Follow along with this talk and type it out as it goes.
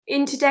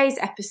In today's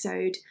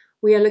episode,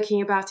 we are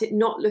looking about it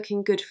not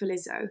looking good for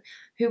Lizzo,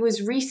 who was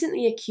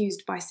recently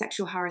accused by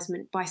sexual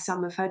harassment by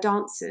some of her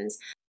dancers.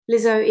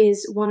 Lizzo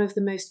is one of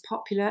the most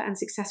popular and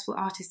successful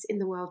artists in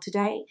the world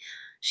today.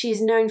 She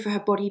is known for her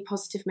body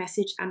positive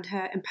message and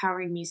her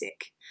empowering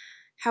music.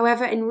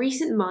 However, in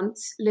recent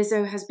months,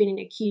 Lizzo has been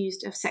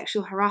accused of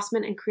sexual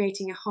harassment and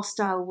creating a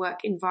hostile work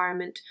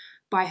environment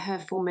by her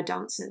former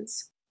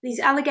dancers.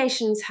 These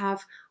allegations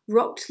have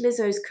rocked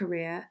Lizzo's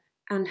career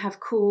and have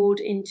called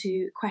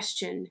into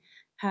question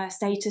her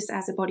status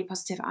as a body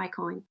positive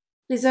icon.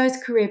 Lizzo's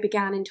career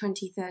began in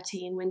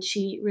 2013 when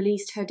she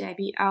released her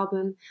debut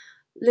album,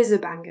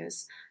 Lizzo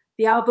Bangers.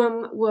 The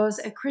album was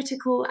a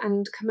critical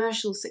and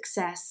commercial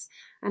success,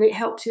 and it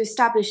helped to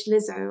establish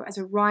Lizzo as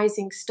a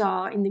rising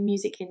star in the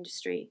music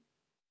industry.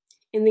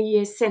 In the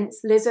years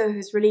since, Lizzo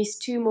has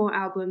released 2 more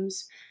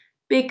albums,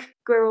 Big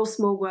Girl,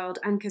 Small World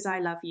and 'Cause I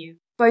Love You.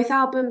 Both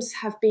albums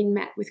have been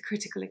met with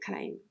critical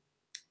acclaim,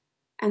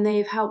 and they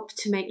have helped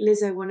to make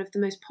Lizzo one of the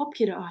most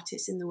popular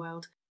artists in the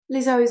world.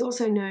 Lizzo is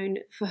also known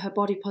for her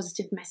body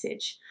positive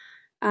message.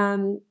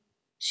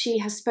 She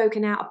has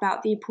spoken out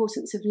about the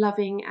importance of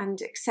loving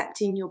and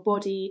accepting your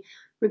body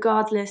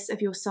regardless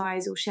of your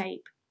size or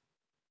shape.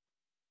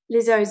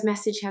 Lizzo's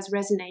message has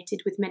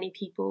resonated with many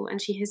people,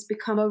 and she has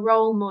become a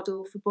role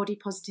model for body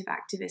positive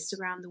activists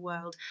around the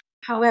world.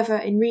 However,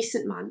 in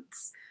recent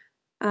months,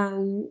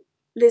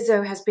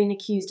 Lizzo has been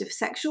accused of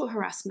sexual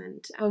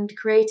harassment and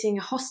creating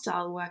a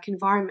hostile work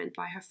environment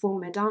by her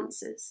former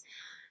dancers.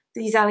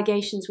 These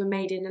allegations were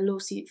made in a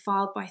lawsuit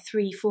filed by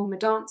 3 former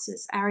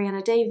dancers,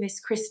 Ariana Davis,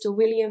 Crystal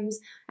Williams,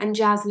 and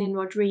Jaslyn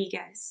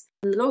Rodriguez.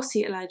 The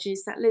lawsuit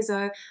alleges that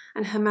Lizzo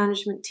and her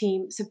management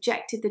team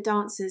subjected the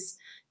dancers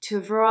to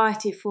a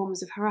variety of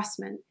forms of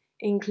harassment,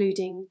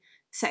 including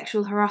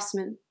sexual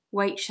harassment,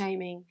 weight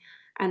shaming,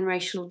 and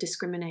racial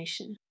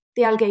discrimination.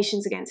 The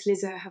allegations against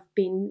Lizzo have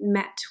been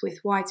met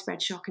with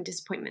widespread shock and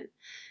disappointment.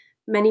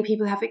 Many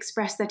people have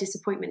expressed their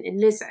disappointment in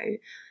Lizzo,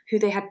 who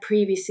they had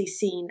previously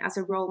seen as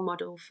a role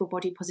model for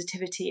body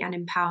positivity and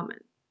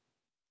empowerment.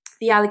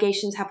 The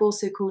allegations have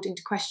also called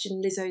into question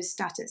Lizzo's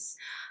status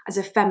as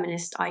a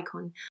feminist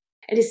icon.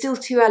 It is still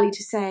too early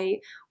to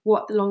say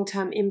what the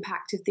long-term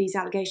impact of these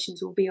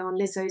allegations will be on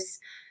Lizzo's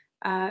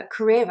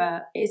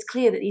career. It is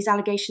clear that these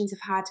allegations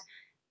have had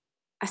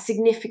a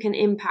significant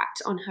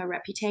impact on her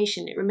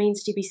reputation. It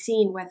remains to be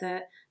seen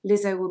whether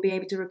Lizzo will be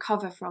able to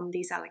recover from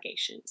these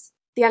allegations.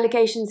 The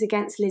allegations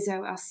against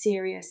Lizzo are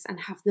serious and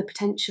have the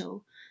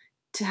potential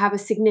to have a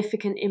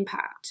significant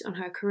impact on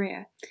her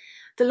career.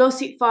 The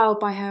lawsuit filed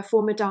by her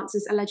former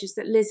dancers alleges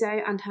that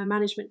Lizzo and her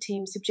management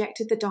team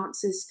subjected the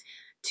dancers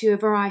to a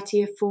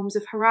variety of forms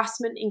of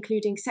harassment,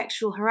 including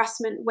sexual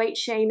harassment, weight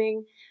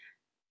shaming,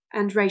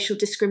 and racial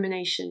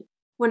discrimination.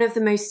 One of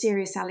the most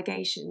serious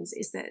allegations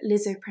is that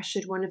Lizzo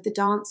pressured one of the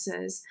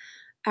dancers,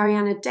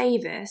 Ariana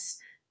Davis,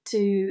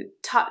 to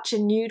touch a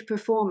nude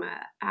performer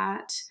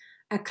at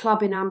a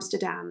club in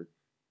Amsterdam.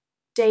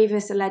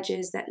 Davis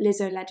alleges that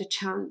Lizzo led a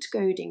chant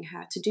goading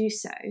her to do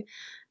so,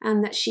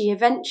 and that she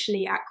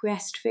eventually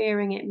acquiesced,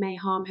 fearing it may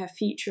harm her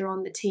future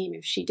on the team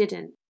if she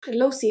didn't. The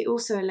lawsuit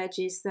also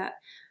alleges that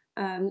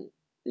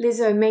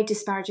Lizzo made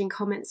disparaging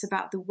comments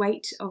about the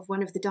weight of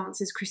one of the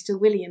dancers, Crystal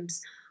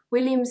Williams.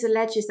 Williams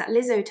alleges that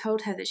Lizzo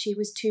told her that she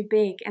was too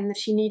big and that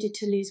she needed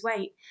to lose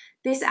weight.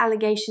 This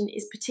allegation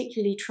is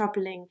particularly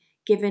troubling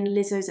given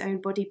Lizzo's own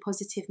body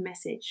positive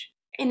message.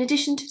 In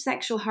addition to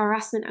sexual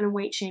harassment and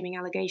weight shaming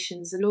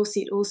allegations, the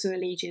lawsuit also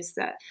alleges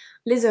that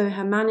Lizzo and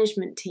her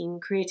management team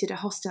created a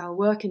hostile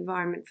work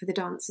environment for the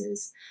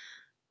dancers.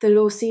 The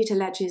lawsuit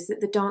alleges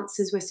that the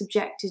dancers were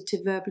subjected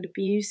to verbal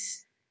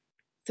abuse,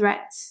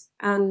 threats,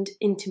 and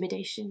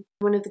intimidation.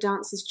 One of the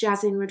dancers,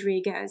 Jaslyn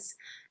Rodriguez,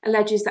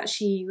 alleges that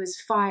she was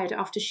fired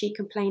after she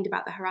complained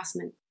about the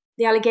harassment.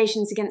 The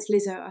allegations against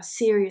Lizzo are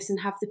serious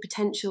and have the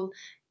potential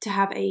to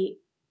have a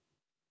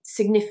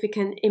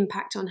significant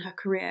impact on her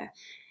career.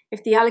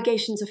 If the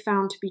allegations are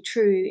found to be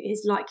true, it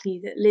is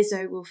likely that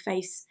Lizzo will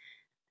face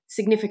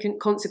significant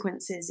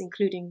consequences,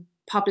 including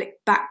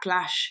public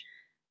backlash,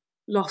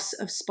 loss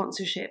of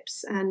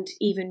sponsorships, and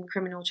even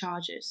criminal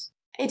charges.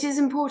 It is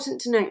important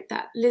to note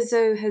that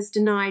Lizzo has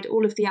denied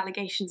all of the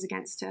allegations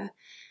against her.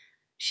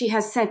 She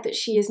has said that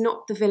she is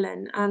not the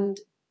villain and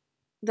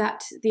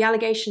that the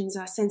allegations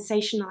are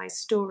sensationalized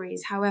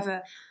stories.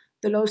 However,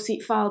 the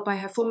lawsuit filed by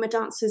her former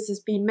dancers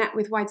has been met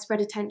with widespread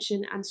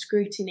attention and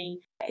scrutiny.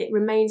 It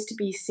remains to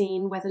be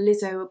seen whether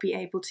Lizzo will be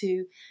able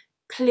to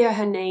clear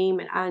her name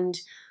and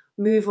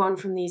move on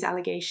from these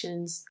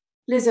allegations.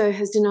 Lizzo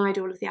has denied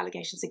all of the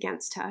allegations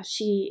against her.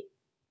 She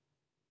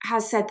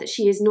has said that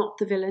she is not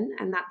the villain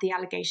and that the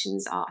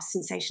allegations are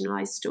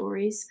sensationalized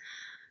stories.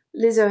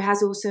 Lizzo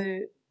has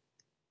also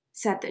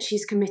said that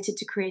she's committed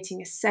to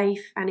creating a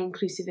safe and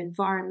inclusive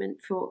environment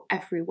for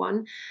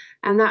everyone,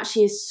 and that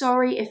she is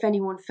sorry if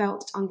anyone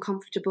felt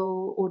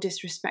uncomfortable or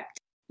disrespected.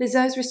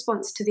 Lizzo's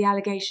response to the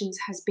allegations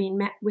has been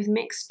met with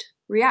mixed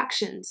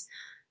reactions.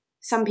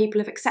 Some people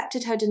have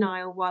accepted her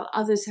denial, while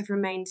others have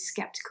remained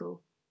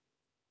sceptical.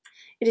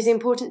 It is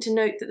important to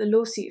note that the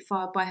lawsuit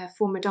filed by her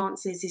former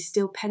dancers is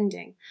still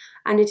pending,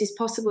 and it is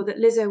possible that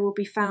Lizzo will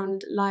be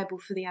found liable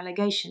for the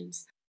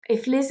allegations.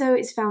 If Lizzo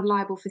is found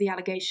liable for the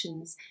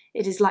allegations,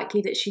 it is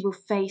likely that she will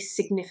face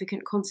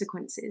significant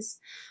consequences.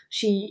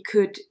 She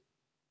could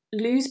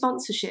lose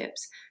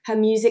sponsorships, her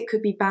music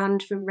could be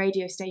banned from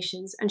radio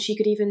stations, and she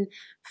could even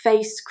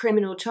face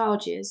criminal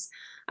charges.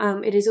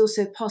 It is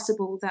also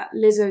possible that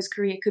Lizzo's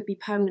career could be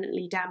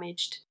permanently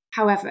damaged.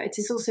 However, it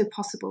is also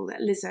possible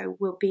that Lizzo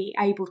will be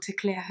able to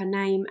clear her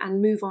name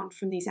and move on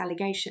from these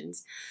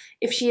allegations.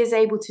 If she is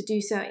able to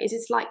do so, it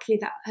is likely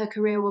that her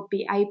career will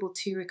be able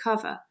to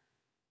recover.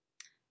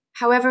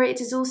 However, it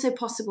is also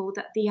possible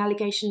that the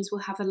allegations will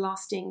have a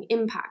lasting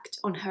impact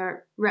on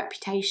her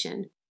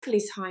reputation.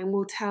 Police time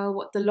will tell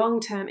what the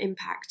long-term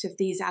impact of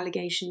these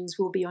allegations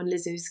will be on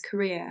Lizzo's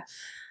career.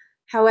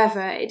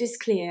 However, it is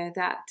clear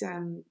that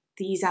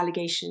these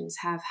allegations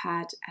have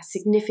had a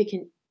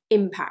significant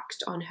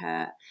impact on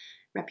her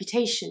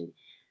reputation.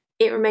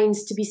 It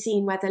remains to be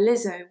seen whether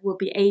Lizzo will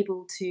be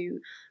able to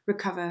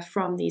recover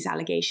from these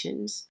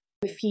allegations.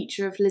 The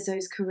future of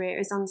Lizzo's career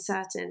is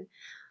uncertain.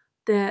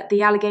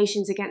 The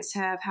allegations against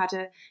her have had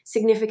a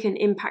significant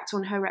impact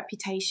on her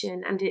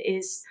reputation, and it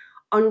is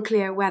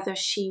unclear whether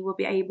she will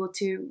be able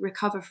to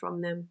recover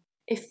from them.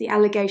 If the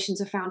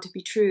allegations are found to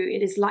be true,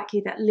 it is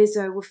likely that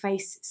Lizzo will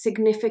face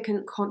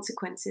significant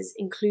consequences,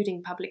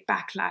 including public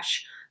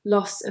backlash,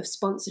 loss of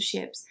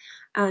sponsorships,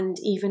 and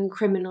even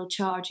criminal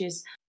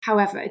charges.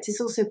 However, it is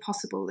also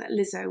possible that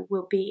Lizzo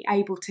will be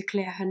able to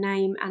clear her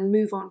name and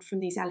move on from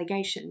these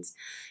allegations.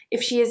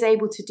 If she is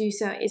able to do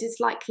so, it is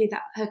likely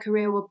that her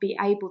career will be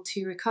able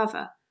to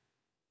recover.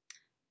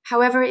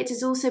 However, it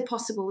is also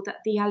possible that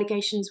the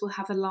allegations will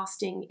have a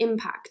lasting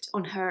impact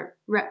on her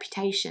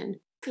reputation.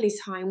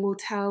 Police time will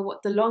tell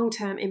what the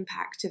long-term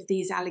impact of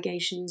these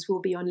allegations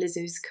will be on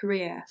Lizzo's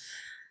career.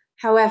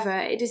 However,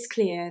 it is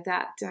clear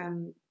that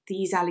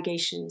these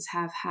allegations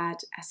have had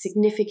a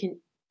significant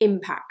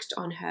impact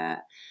on her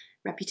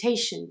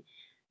reputation.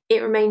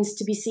 It remains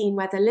to be seen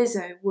whether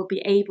Lizzo will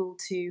be able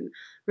to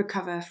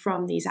recover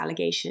from these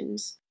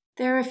allegations.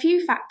 There are a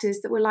few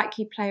factors that will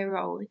likely play a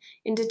role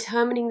in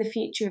determining the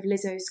future of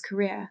Lizzo's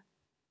career.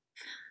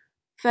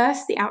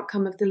 First, the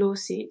outcome of the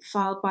lawsuit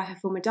filed by her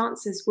former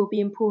dancers will be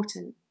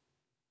important.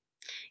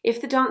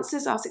 If the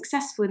dancers are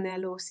successful in their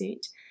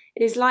lawsuit,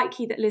 it is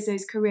likely that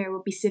Lizzo's career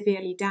will be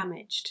severely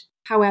damaged.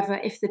 However,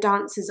 if the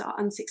dancers are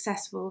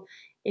unsuccessful,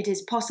 it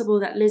is possible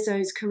that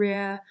Lizzo's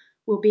career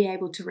will be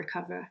able to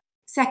recover.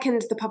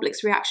 Second, the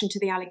public's reaction to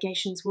the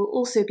allegations will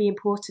also be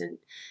important.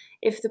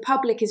 If the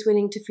public is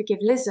willing to forgive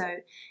Lizzo,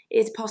 it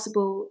is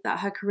possible that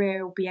her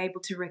career will be able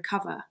to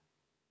recover.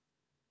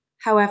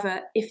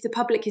 However, if the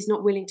public is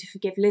not willing to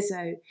forgive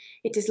Lizzo,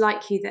 it is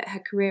likely that her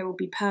career will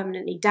be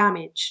permanently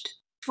damaged.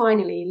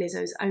 Finally,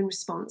 Lizzo's own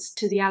response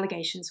to the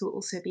allegations will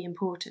also be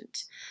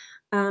important.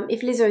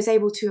 If Lizzo is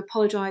able to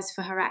apologise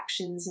for her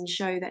actions and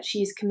show that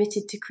she is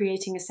committed to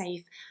creating a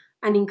safe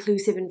and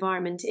inclusive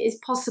environment, it is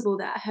possible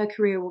that her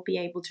career will be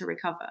able to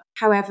recover.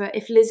 However,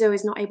 if Lizzo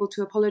is not able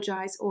to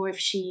apologise, or if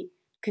she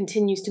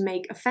continues to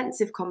make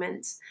offensive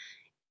comments,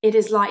 it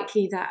is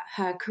likely that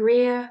her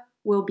career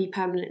will be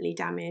permanently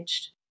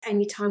damaged.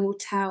 Only time will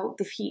tell what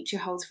the future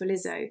holds for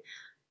Lizzo.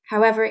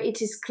 However,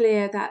 it is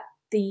clear that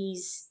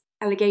these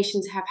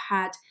allegations have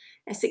had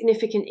a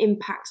significant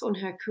impact on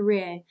her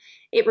career.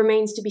 It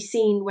remains to be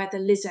seen whether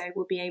Lizzo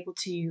will be able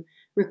to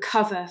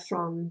recover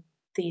from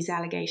these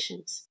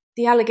allegations.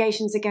 The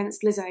allegations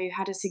against Lizzo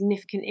had a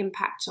significant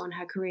impact on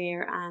her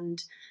career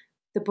and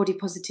the body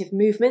positive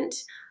movement.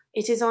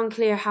 It is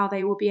unclear how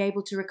they will be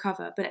able to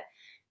recover, but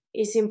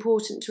it's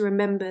important to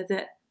remember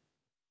that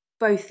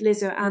both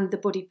Lizzo and the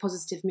body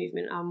positive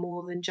movement are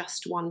more than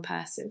just one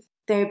person.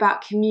 They're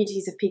about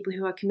communities of people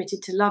who are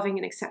committed to loving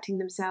and accepting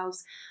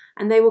themselves,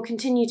 and they will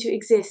continue to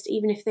exist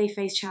even if they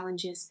face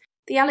challenges.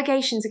 The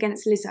allegations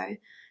against Lizzo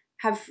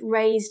have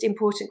raised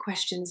important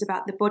questions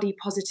about the body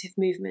positive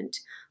movement.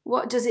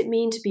 What does it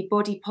mean to be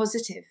body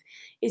positive?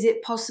 Is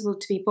it possible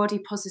to be body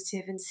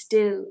positive and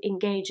still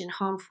engage in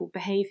harmful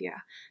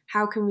behaviour?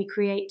 How can we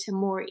create a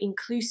more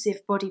inclusive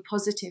body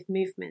positive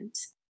movement?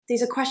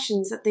 These are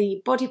questions that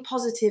the body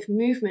positive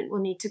movement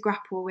will need to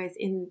grapple with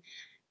in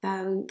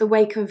the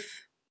wake of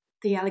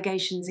the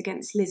allegations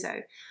against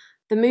Lizzo.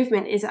 The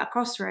movement is at a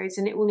crossroads,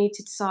 and it will need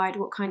to decide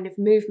what kind of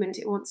movement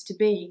it wants to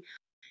be.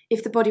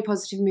 If the body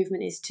positive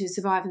movement is to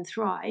survive and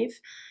thrive,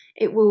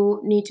 it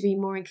will need to be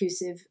more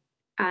inclusive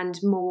and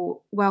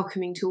more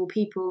welcoming to all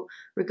people,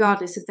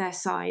 regardless of their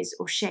size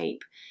or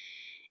shape.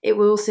 It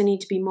will also need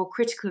to be more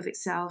critical of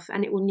itself,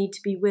 and it will need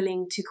to be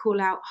willing to call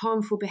out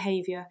harmful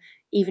behaviour,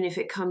 even if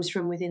it comes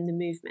from within the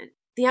movement.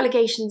 The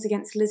allegations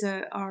against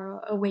Lizzo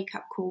are a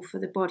wake-up call for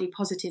the body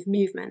positive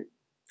movement.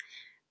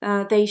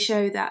 They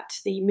show that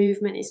the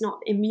movement is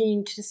not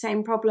immune to the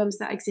same problems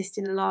that exist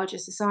in a larger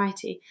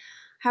society.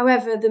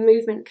 However, the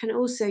movement can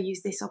also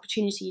use this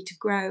opportunity to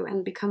grow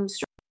and become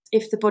strong.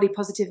 If the body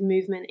positive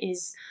movement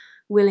is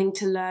willing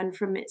to learn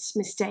from its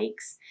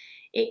mistakes,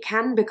 it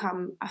can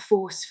become a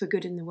force for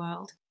good in the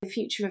world. The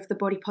future of the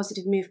body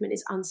positive movement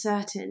is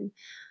uncertain,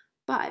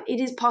 but it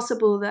is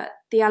possible that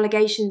the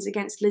allegations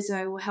against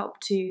Lizzo will help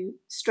to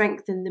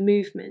strengthen the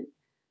movement.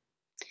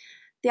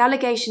 The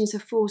allegations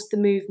have forced the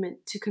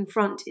movement to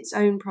confront its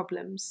own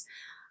problems,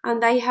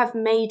 and they have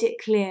made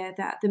it clear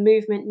that the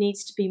movement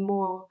needs to be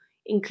more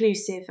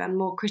inclusive and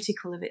more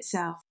critical of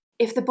itself.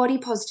 If the body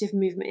positive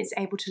movement is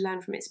able to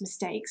learn from its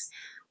mistakes,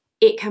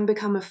 it can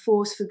become a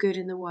force for good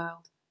in the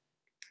world.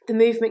 The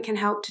movement can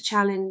help to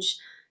challenge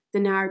the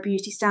narrow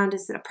beauty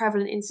standards that are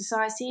prevalent in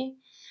society,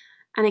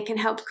 and it can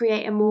help to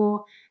create a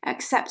more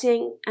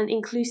accepting and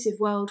inclusive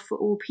world for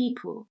all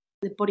people.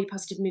 The body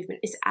positive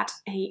movement is at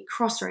a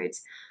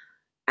crossroads,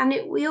 and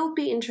it will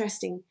be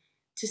interesting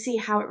to see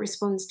how it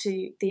responds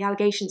to the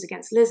allegations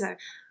against Lizzo.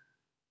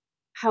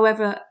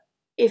 However,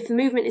 if the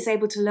movement is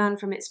able to learn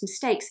from its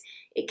mistakes,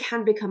 it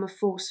can become a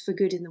force for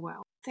good in the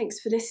world. Thanks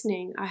for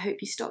listening. I hope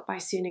you stop by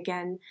soon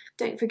again.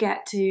 Don't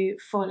forget to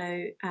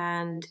follow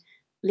and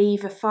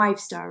leave a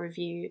 5-star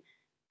review.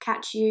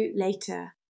 Catch you later.